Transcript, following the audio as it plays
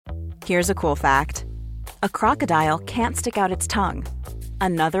Here's a cool fact. A crocodile can't stick out its tongue.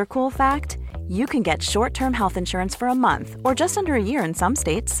 Another cool fact, you can get short-term health insurance for a month or just under a year in some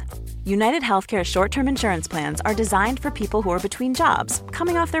states. United Healthcare short-term insurance plans are designed for people who are between jobs,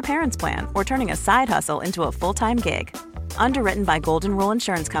 coming off their parents' plan, or turning a side hustle into a full-time gig. Underwritten by Golden Rule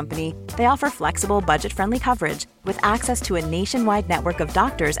Insurance Company, they offer flexible, budget-friendly coverage with access to a nationwide network of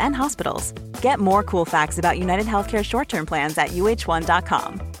doctors and hospitals. Get more cool facts about United Healthcare short-term plans at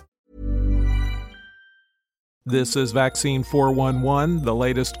uh1.com. This is Vaccine 411, the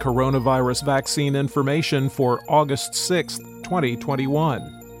latest coronavirus vaccine information for August 6,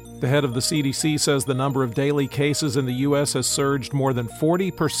 2021. The head of the CDC says the number of daily cases in the U.S. has surged more than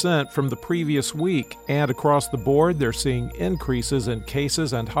 40% from the previous week, and across the board, they're seeing increases in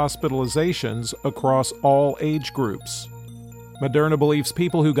cases and hospitalizations across all age groups. Moderna believes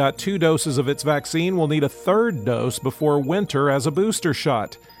people who got 2 doses of its vaccine will need a 3rd dose before winter as a booster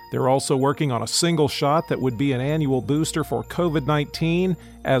shot. They're also working on a single shot that would be an annual booster for COVID-19,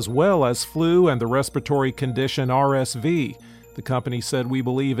 as well as flu and the respiratory condition RSV. The company said, "We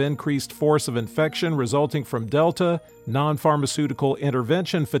believe increased force of infection resulting from Delta, non-pharmaceutical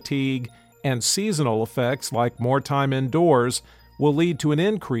intervention fatigue, and seasonal effects like more time indoors will lead to an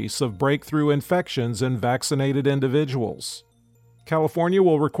increase of breakthrough infections in vaccinated individuals." California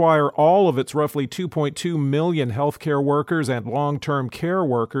will require all of its roughly 2.2 million healthcare workers and long-term care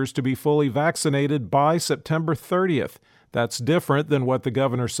workers to be fully vaccinated by September 30th. That's different than what the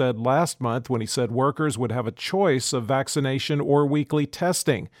governor said last month when he said workers would have a choice of vaccination or weekly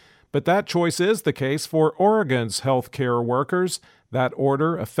testing. But that choice is the case for Oregon's healthcare workers. That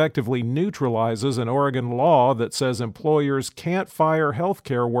order effectively neutralizes an Oregon law that says employers can't fire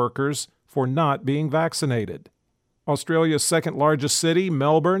healthcare workers for not being vaccinated. Australia's second-largest city,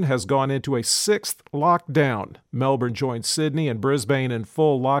 Melbourne, has gone into a 6th lockdown. Melbourne joined Sydney and Brisbane in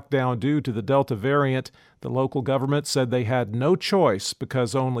full lockdown due to the Delta variant. The local government said they had no choice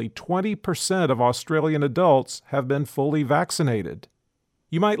because only 20% of Australian adults have been fully vaccinated.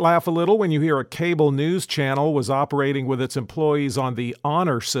 You might laugh a little when you hear a cable news channel was operating with its employees on the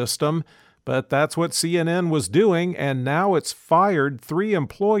honor system, but that's what CNN was doing, and now it's fired 3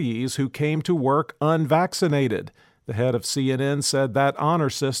 employees who came to work unvaccinated. The head of CNN said that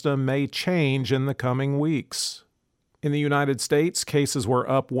honor system may change in the coming weeks. In the United States, cases were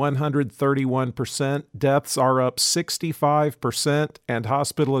up 131%, deaths are up 65%, and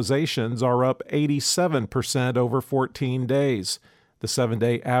hospitalizations are up 87% over 14 days. The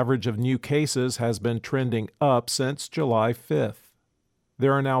 7-day average of new cases has been trending up since July 5th.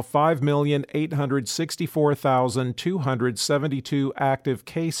 There are now 5,864,272 active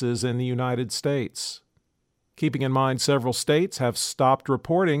cases in the United States. Keeping in mind several states have stopped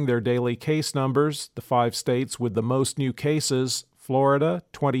reporting their daily case numbers, the 5 states with the most new cases: Florida,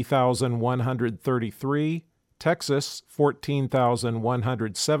 20,133, Texas,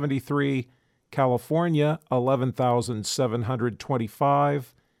 14,173, California,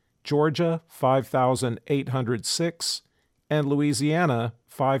 11,725, Georgia, 5,806, and Louisiana,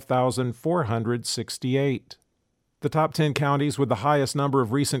 5,468. The top 10 counties with the highest number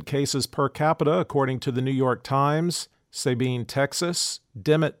of recent cases per capita, according to the New York Times: Sabine, Texas;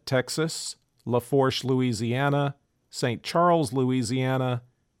 Dimmitt, Texas; Lafourche, Louisiana; St. Charles, Louisiana;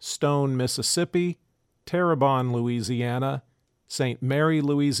 Stone, Mississippi; Terrebonne, Louisiana; St. Mary,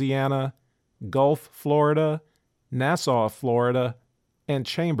 Louisiana; Gulf, Florida; Nassau, Florida; and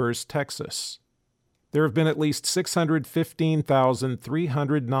Chambers, Texas. There have been at least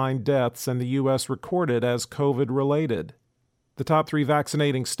 615,309 deaths in the U.S. recorded as COVID-related. The top 3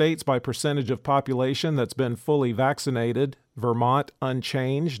 vaccinating states by percentage of population that's been fully vaccinated: Vermont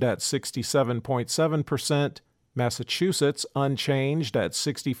unchanged at 67.7%, Massachusetts unchanged at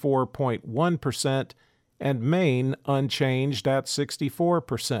 64.1%, and Maine unchanged at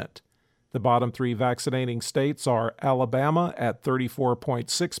 64%. The bottom 3 vaccinating states are Alabama at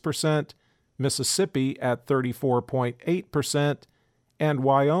 34.6%, Mississippi at 34.8%, and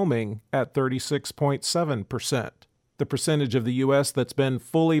Wyoming at 36.7%. The percentage of the U.S. that's been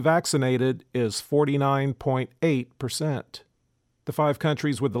fully vaccinated is 49.8%. The 5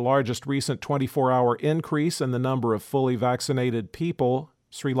 countries with the largest recent 24-hour increase in the number of fully vaccinated people: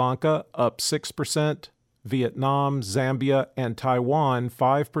 Sri Lanka up 6%, Vietnam, Zambia, and Taiwan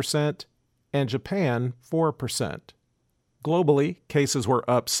 5%, and Japan 4%. Globally, cases were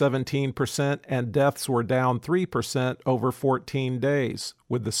up 17% and deaths were down 3% over 14 days,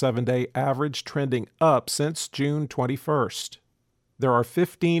 with the 7-day average trending up since June 21st. There are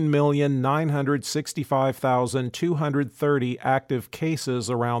 15,965,230 active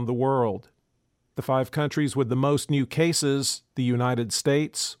cases around the world. The The 5 countries with the most new cases: the United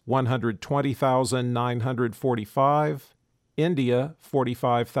States, 120,945, India,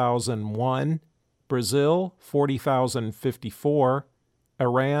 45,001, Brazil, 40,054,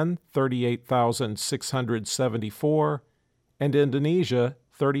 Iran, 38,674, and Indonesia,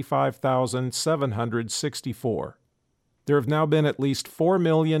 35,764. There have now been at least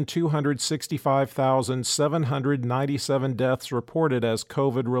 4,265,797 deaths reported as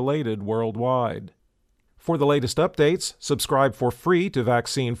COVID-related worldwide. For the latest updates, subscribe for free to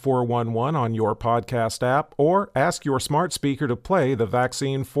Vaccine 411 on your podcast app or ask your smart speaker to play the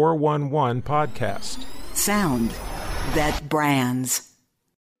Vaccine 411 podcast. Sound that brands.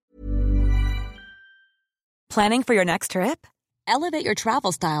 Planning for your next trip? Elevate your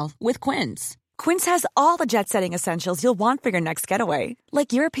travel style with Quince. Quince has all the jet-setting essentials you'll want for your next getaway,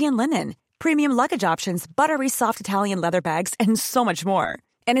 like European linen, premium luggage options, buttery soft Italian leather bags, and so much more.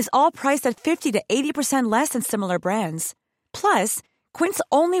 And is all priced at 50 to 80% less than similar brands. Plus, Quince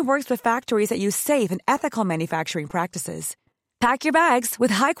only works with factories that use safe and ethical manufacturing practices. Pack your bags with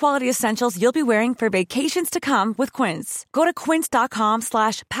high-quality essentials you'll be wearing for vacations to come with Quince. Go to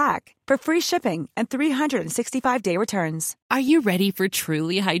quince.com/pack for free shipping and 365-day returns. Are you ready for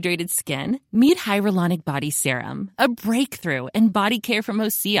truly hydrated skin? Meet Hyaluronic Body Serum, a breakthrough in body care from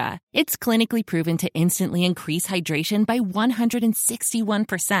Osea. It's clinically proven to instantly increase hydration by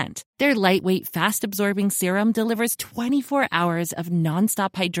 161%. Their lightweight, fast-absorbing serum delivers 24 hours of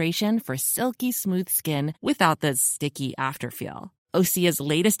nonstop hydration for silky smooth skin without the sticky afterfeel. Osea's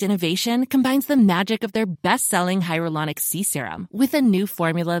latest innovation combines the magic of their best-selling Hyaluronic Sea Serum with a new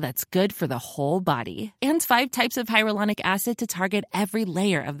formula that's good for the whole body and 5 types of hyaluronic acid to target every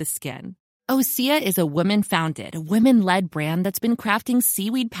layer of the skin. Osea is a women-founded, women-led brand that's been crafting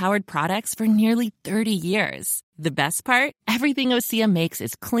seaweed-powered products for nearly 30 years. The best part? Everything Osea makes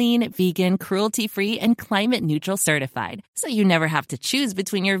is clean, vegan, cruelty-free, and climate-neutral certified, so you never have to choose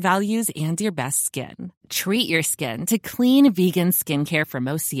between your values and your best skin. Treat your skin to clean, vegan skincare from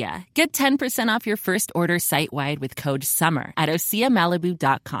Osea. Get 10% off your first order site-wide with code SUMMER at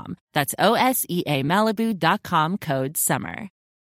OseaMalibu.com. That's OSEA Malibu.com, code SUMMER.